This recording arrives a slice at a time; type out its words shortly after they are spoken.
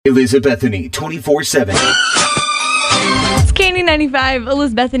Elizabethany 24/7. It's Candy 95,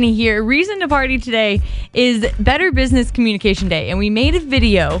 Elizabethany here. Reason to party today is Better Business Communication Day, and we made a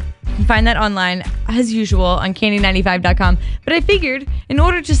video. You can find that online, as usual, on candy95.com. But I figured, in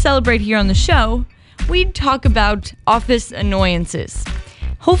order to celebrate here on the show, we'd talk about office annoyances.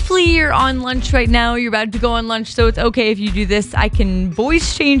 Hopefully you're on lunch right now. You're about to go on lunch, so it's okay if you do this. I can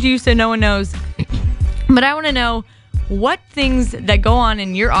voice change you so no one knows. But I want to know what things that go on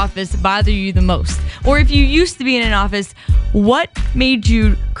in your office bother you the most. Or if you used to be in an office, what made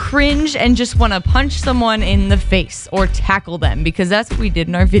you cringe and just want to punch someone in the face or tackle them? Because that's what we did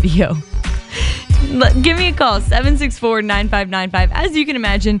in our video. Give me a call, 764-9595. As you can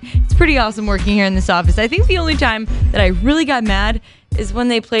imagine, it's pretty awesome working here in this office. I think the only time that I really got mad is when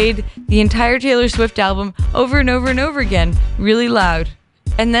they played the entire Taylor Swift album over and over and over again, really loud.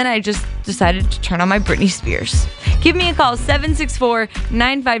 And then I just decided to turn on my Britney Spears. Give me a call,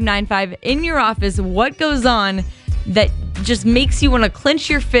 764-9595. In your office, what goes on that just makes you want to clench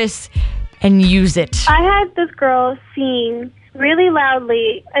your fists and use it? I had this girl sing really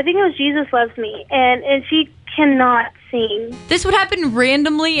loudly. I think it was Jesus Loves Me, and she cannot sing. This would happen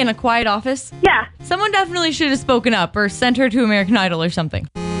randomly in a quiet office? Yeah. Someone definitely should have spoken up or sent her to American Idol or something.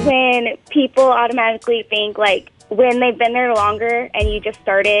 When people automatically think, like, when they've been there longer and you just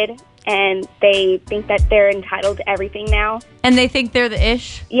started and they think that they're entitled to everything now. And they think they're the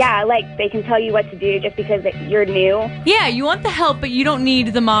ish? Yeah, like they can tell you what to do just because you're new. Yeah, you want the help, but you don't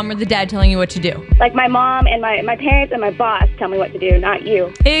need the mom or the dad telling you what to do. Like my mom and my parents and my boss tell me what to do, not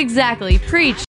you. Exactly. Preach.